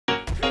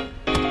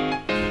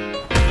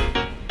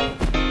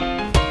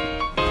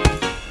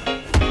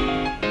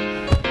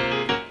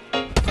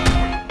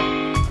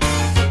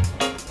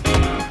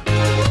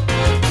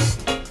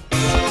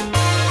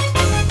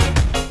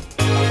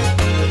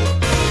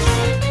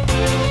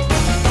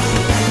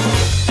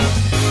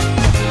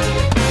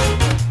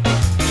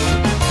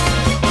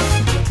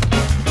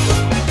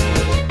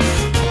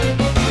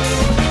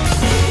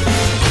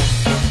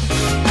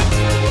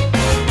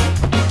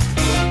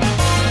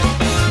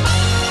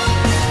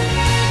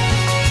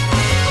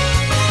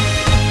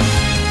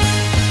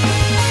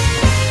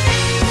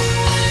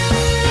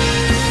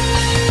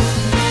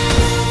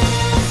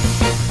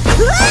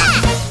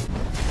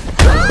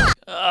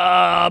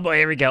boy,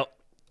 here we go.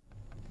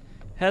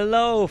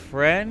 Hello,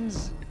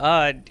 friends.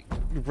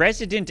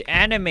 Resident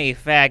anime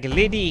fag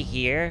Liddy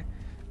here.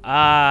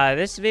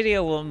 This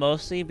video will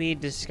mostly be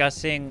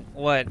discussing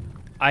what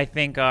I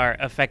think are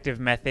effective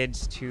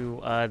methods to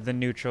the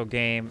neutral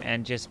game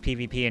and just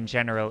PvP in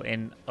general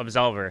in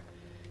Absolver,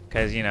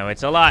 because you know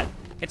it's a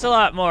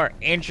lot more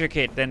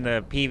intricate than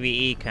the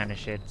PvE kind of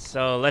shit.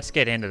 So let's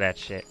get into that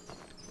shit.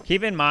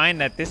 Keep in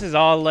mind that this is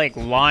all like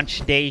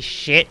launch day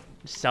shit.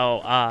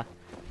 So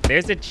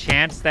there's a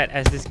chance that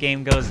as this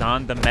game goes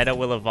on, the meta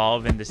will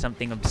evolve into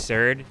something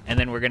absurd, and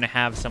then we're gonna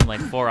have some like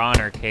For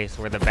Honor case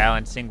where the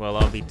balancing will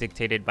all be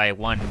dictated by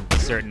one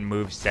certain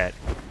moveset,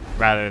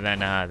 rather than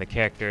the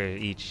character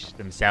each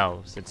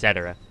themselves,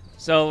 etc.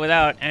 So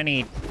without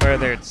any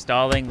further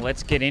stalling,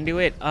 let's get into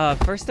it.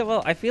 First of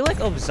all, I feel like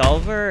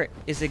Absolver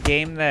is a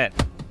game that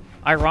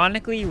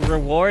ironically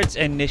rewards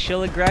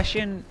initial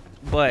aggression,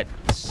 but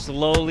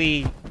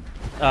slowly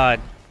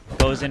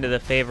goes into the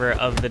favor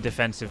of the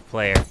defensive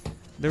player.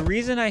 The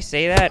reason I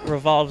say that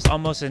revolves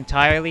almost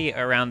entirely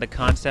around the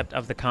concept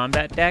of the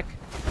combat deck.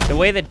 The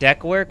way the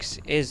deck works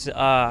is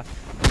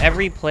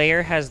every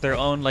player has their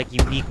own like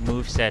unique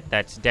moveset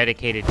that's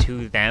dedicated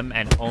to them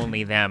and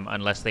only them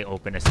unless they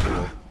open a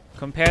school.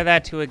 Compare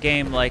that to a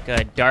game like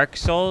Dark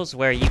Souls,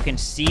 where you can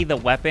see the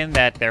weapon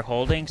that they're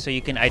holding, so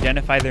you can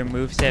identify their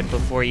moveset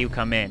before you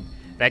come in.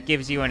 That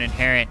gives you an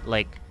inherent,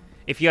 like,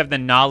 if you have the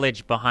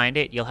knowledge behind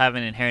it, you'll have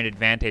an inherent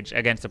advantage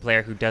against a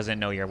player who doesn't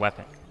know your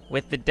weapon.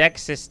 With the deck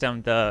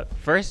system, the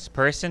first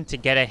person to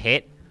get a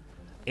hit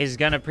is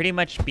gonna pretty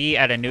much be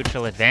at a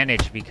neutral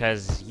advantage,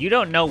 because you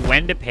don't know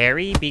when to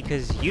parry,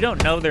 because you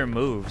don't know their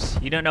moves.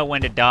 You don't know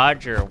when to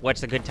dodge or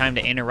what's a good time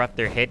to interrupt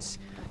their hits.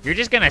 You're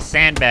just gonna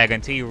sandbag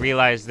until you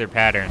realize their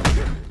patterns.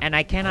 And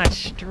I cannot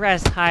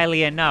stress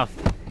highly enough,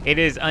 it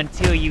is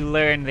until you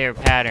learn their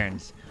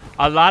patterns.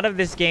 A lot of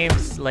this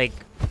game's, like,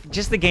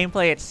 just the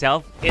gameplay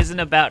itself isn't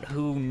about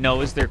who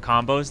knows their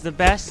combos the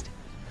best.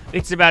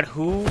 It's about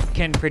who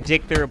can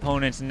predict their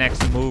opponent's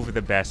next move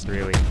the best,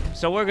 really.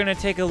 So we're gonna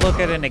take a look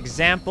at an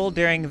example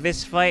during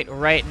this fight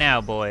right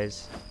now,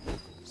 boys.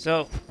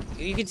 So,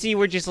 you can see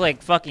we're just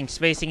like fucking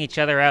spacing each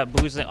other out,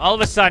 boozing. All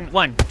of a sudden,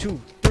 1,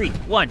 2, 3,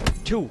 1,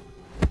 2,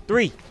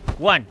 3,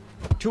 1,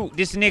 2.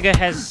 This nigga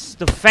has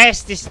the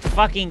fastest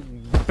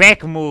fucking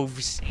back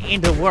moves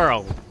in the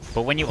world.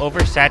 But when you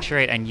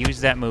oversaturate and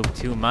use that move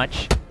too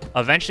much,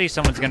 eventually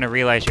someone's gonna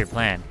realize your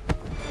plan.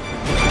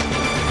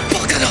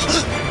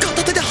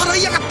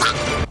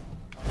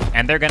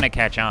 And they're gonna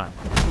catch on.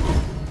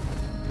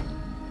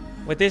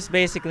 What this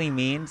basically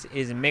means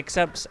is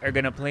mix-ups are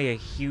gonna play a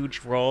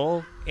huge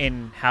role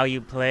in how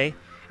you play,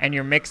 and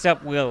your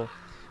mix-up will,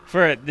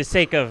 for the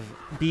sake of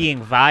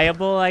being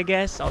viable, I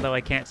guess, although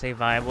I can't say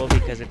viable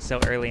because it's so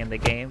early in the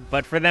game,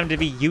 but for them to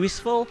be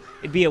useful,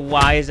 it'd be a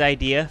wise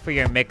idea for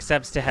your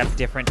mix-ups to have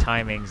different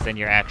timings than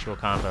your actual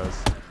combos.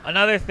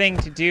 Another thing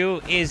to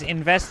do is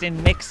invest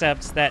in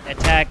mix-ups that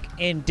attack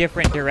in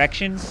different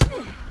directions.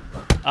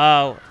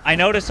 I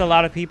notice a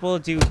lot of people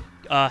do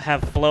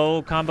have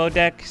flow combo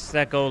decks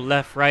that go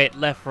left, right,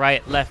 left,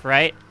 right, left,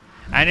 right.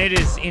 And it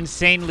is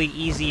insanely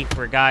easy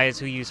for guys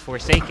who use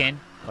Forsaken,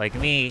 like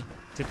me,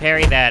 to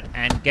parry that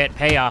and get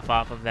payoff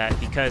off of that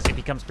because it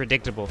becomes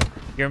predictable.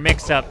 Your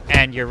mix-up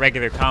and your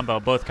regular combo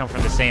both come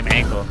from the same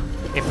angle.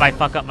 If I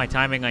fuck up my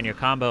timing on your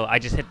combo, I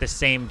just hit the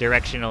same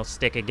directional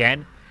stick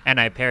again, and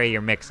I parry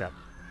your mix-up.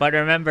 But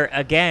remember,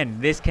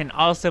 again, this can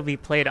also be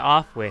played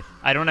off with.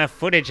 I don't have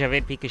footage of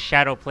it because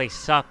shadow play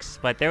sucks,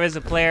 but there was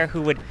a player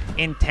who would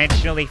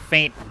intentionally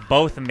feint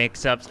both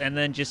mix-ups and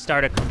then just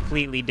start a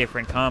completely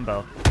different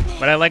combo.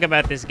 What I like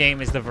about this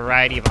game is the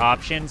variety of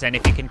options, and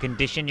if you can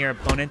condition your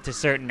opponent to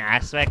certain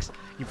aspects,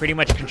 you pretty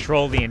much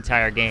control the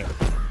entire game.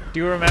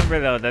 Do remember,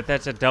 though, that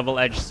that's a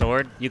double-edged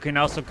sword. You can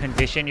also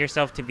condition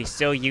yourself to be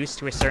so used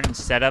to a certain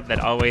setup that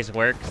always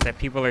works that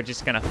people are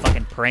just gonna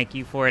fucking prank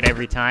you for it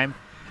every time.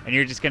 And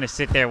you're just gonna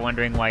sit there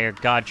wondering why your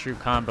god-true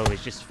combo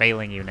is just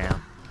failing you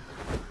now.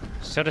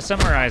 So to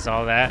summarize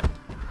all that,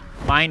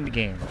 mind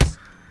games.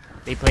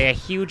 They play a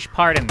huge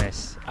part in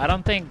this. I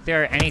don't think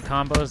there are any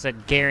combos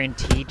that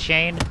guarantee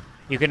chain.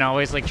 You can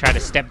always like try to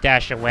step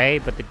dash away,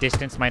 but the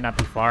distance might not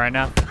be far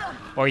enough.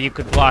 Or you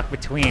could block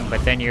between,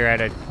 but then you're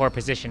at a poor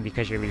position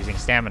because you're losing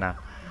stamina.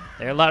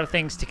 There are a lot of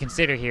things to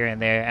consider here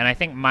and there, and I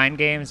think mind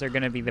games are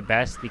going to be the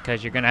best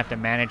because you're going to have to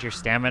manage your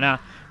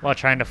stamina while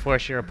trying to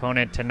force your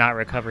opponent to not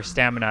recover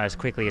stamina as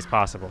quickly as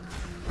possible.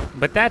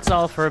 But that's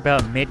all for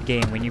about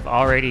mid-game when you've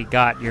already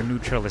got your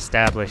neutral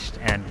established,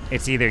 and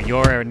it's either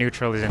your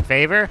neutral is in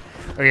favor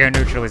or your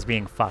neutral is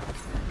being fucked.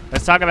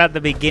 Let's talk about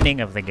the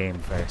beginning of the game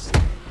first.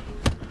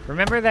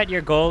 Remember that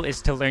your goal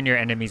is to learn your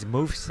enemy's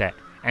moveset,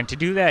 and to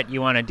do that, you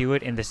want to do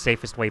it in the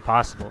safest way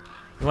possible.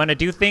 You want to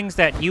do things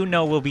that you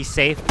know will be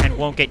safe and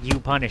won't get you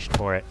punished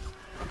for it.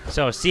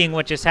 So, seeing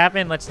what just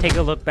happened, let's take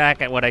a look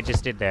back at what I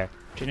just did there.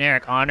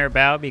 Generic honor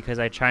bow because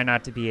I try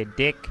not to be a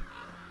dick.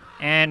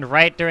 And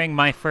right during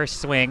my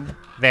first swing,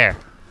 there.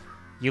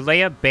 You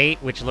lay a bait,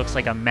 which looks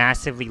like a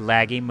massively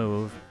laggy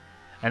move.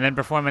 and then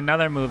perform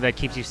another move that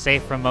keeps you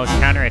safe from most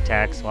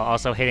counterattacks while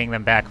also hitting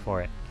them back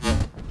for it.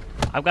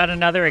 I've got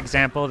another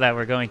example that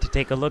we're going to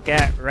take a look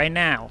at right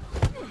now.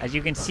 As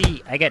you can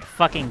see, I get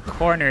fucking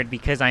cornered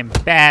because I'm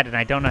bad and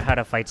I don't know how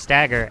to fight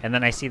stagger, and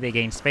then I see they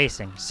gain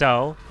spacing.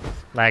 So,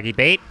 laggy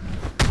bait,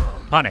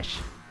 punish.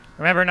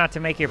 Remember not to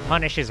make your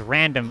punishes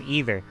random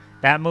either.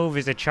 That move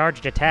is a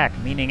charged attack,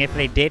 meaning if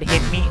they did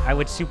hit me, I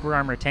would super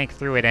armor tank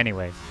through it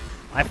anyway.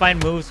 I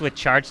find moves with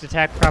charged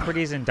attack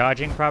properties and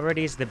dodging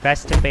properties the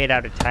best to bait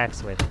out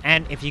attacks with,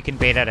 and if you can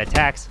bait out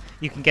attacks,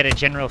 you can get a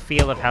general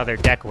feel of how their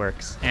deck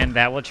works, and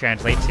that will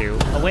translate to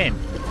a win.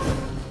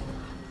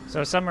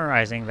 So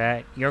summarizing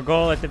that, your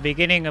goal at the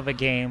beginning of a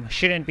game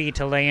shouldn't be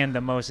to lay in the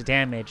most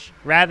damage.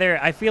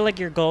 Rather, I feel like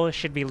your goal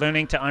should be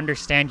learning to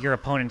understand your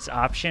opponent's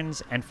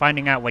options and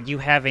finding out what you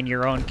have in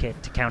your own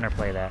kit to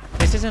counterplay that.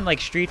 This isn't like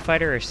Street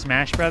Fighter or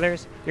Smash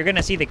Brothers. You're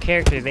gonna see the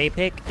character they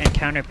pick and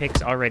counter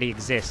picks already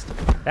exist.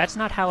 That's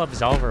not how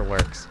Absolver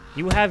works.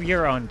 You have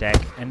your own deck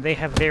and they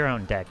have their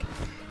own deck,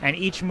 and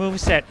each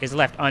moveset is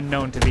left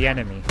unknown to the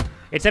enemy.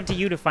 It's up to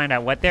you to find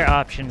out what their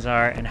options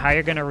are and how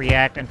you're gonna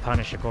react and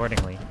punish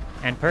accordingly.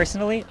 And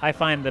personally, I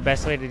find the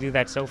best way to do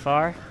that so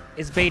far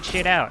is bait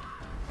shit out.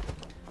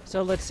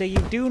 So let's say you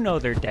do know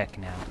their deck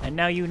now, and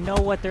now you know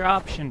what their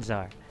options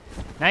are.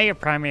 Now your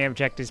primary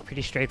objective is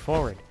pretty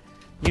straightforward,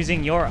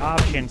 using your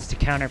options to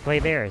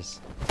counterplay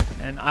theirs.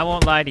 And I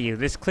won't lie to you,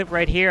 this clip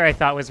right here I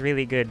thought was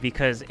really good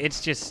because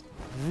it's just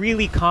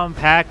really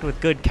compact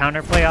with good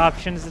counterplay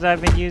options that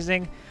I've been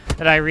using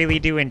that I really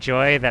do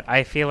enjoy, that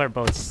I feel are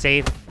both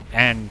safe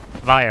and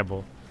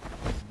viable.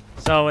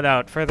 So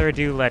without further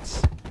ado,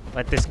 let's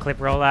let this clip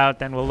roll out,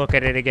 then we'll look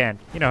at it again.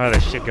 You know how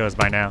this shit goes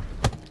by now.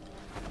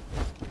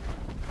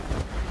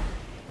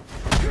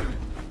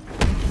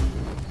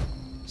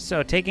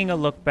 So, taking a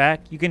look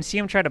back, you can see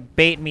him try to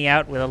bait me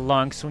out with a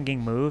long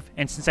swinging move,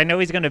 and since I know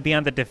he's going to be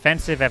on the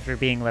defensive after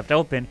being left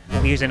open,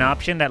 I'll use an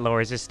option that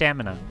lowers his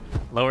stamina.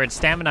 Lowered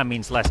stamina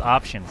means less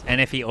options, and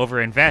if he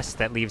overinvests,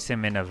 that leaves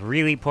him in a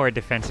really poor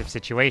defensive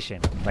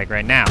situation, like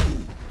right now.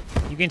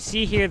 You can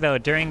see here though,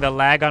 during the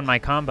lag on my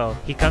combo,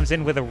 he comes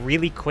in with a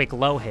really quick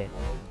low hit.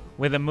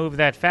 With a move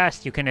that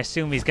fast, you can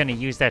assume he's going to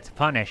use that to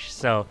punish,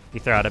 so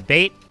you throw out a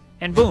bait,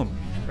 and boom!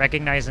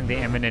 Recognizing the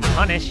imminent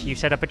punish, you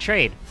set up a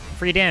trade.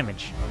 Free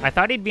damage. I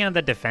thought he'd be on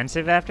the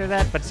defensive after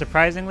that, but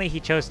surprisingly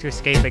he chose to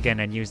escape again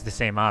and use the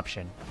same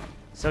option.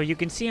 So you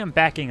can see him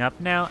backing up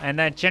now, and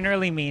that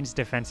generally means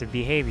defensive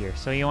behavior,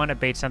 so you want to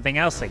bait something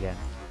else again.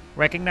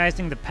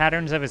 Recognizing the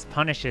patterns of his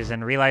punishes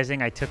and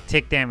realizing I took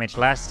tick damage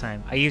last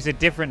time, I use a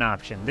different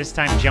option, this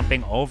time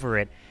jumping over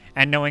it,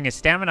 and knowing his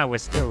stamina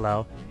was still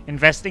low,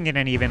 investing in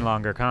an even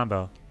longer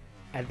combo.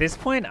 At this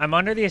point, I'm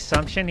under the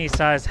assumption he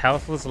saw his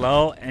health was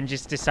low and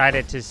just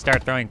decided to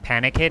start throwing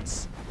panic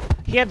hits.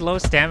 He had low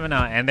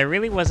stamina and there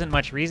really wasn't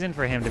much reason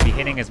for him to be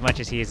hitting as much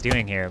as he is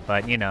doing here,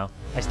 but you know,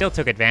 I still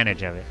took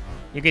advantage of it.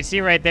 You can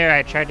see right there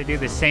I tried to do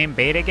the same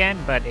bait again,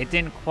 but it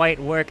didn't quite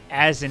work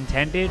as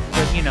intended,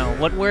 but you know,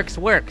 what works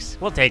works.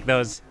 We'll take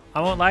those.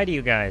 I won't lie to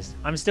you guys,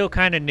 I'm still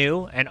kinda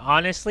new, and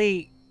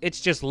honestly,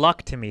 it's just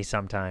luck to me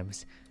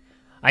sometimes.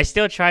 I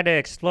still try to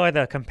explore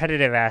the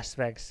competitive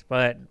aspects,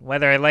 but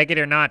whether I like it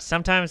or not,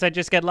 sometimes I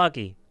just get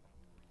lucky.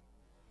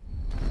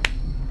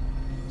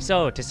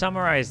 So, to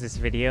summarize this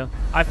video,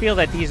 I feel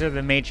that these are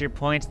the major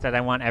points that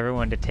I want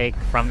everyone to take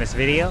from this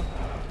video.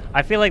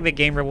 I feel like the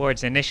game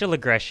rewards initial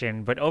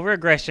aggression, but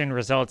over-aggression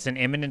results in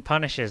imminent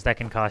punishes that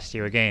can cost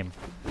you a game.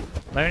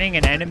 Learning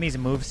an enemy's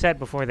moveset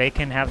before they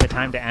can have the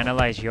time to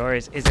analyze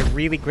yours is a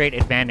really great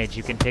advantage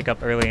you can pick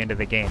up early into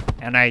the game,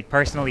 and I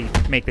personally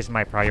make this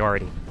my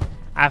priority.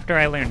 After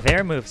I learn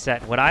their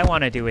moveset, what I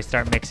want to do is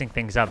start mixing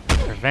things up to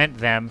prevent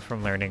them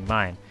from learning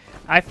mine.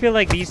 I feel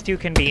like these two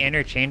can be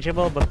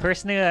interchangeable, but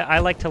personally I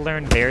like to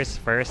learn theirs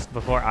first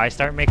before I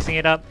start mixing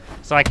it up,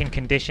 so I can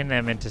condition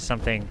them into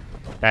something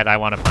that I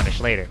want to punish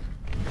later.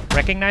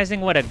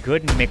 Recognizing what a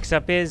good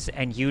mix-up is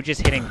and you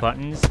just hitting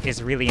buttons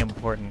is really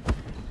important.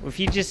 If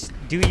you just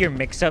do your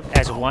mix-up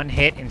as one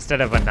hit instead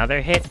of another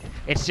hit,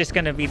 it's just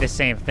going to be the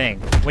same thing.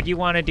 What you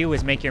want to do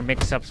is make your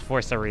mix-ups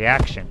force a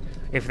reaction.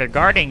 If they're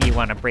guarding, you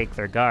want to break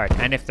their guard,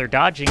 and if they're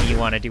dodging, you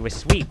want to do a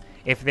sweep.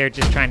 If they're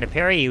just trying to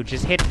parry you,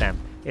 just hit them.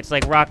 It's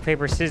like rock,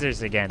 paper,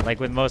 scissors again, like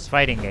with most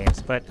fighting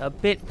games, but a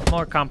bit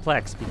more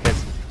complex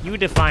because you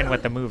define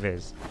what the move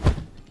is.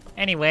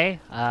 Anyway,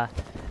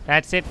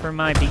 that's it for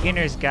my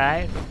beginner's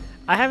guide.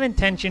 I have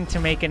intention to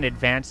make an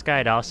advanced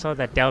guide also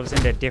that delves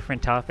into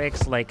different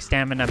topics like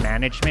stamina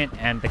management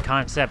and the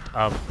concept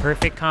of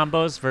perfect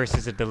combos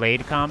versus a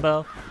delayed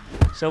combo.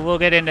 So we'll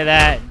get into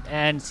that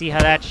and see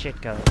how that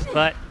shit goes.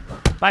 But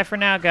bye for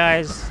now,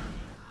 guys.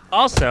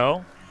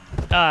 Also,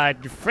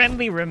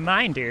 friendly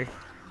reminder,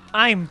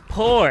 I'm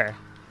poor.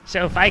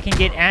 So if I can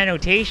get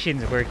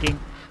annotations working,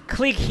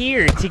 click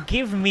here to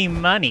give me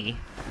money.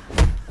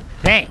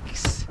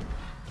 Thanks.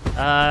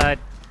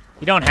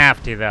 You don't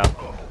have to,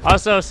 though.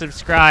 Also,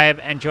 subscribe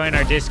and join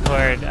our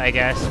Discord, I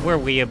guess. We're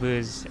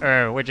weeaboos.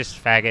 Or, we're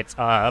just faggots.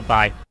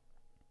 Bye.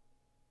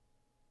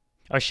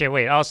 Oh shit,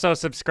 wait. Also,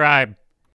 subscribe.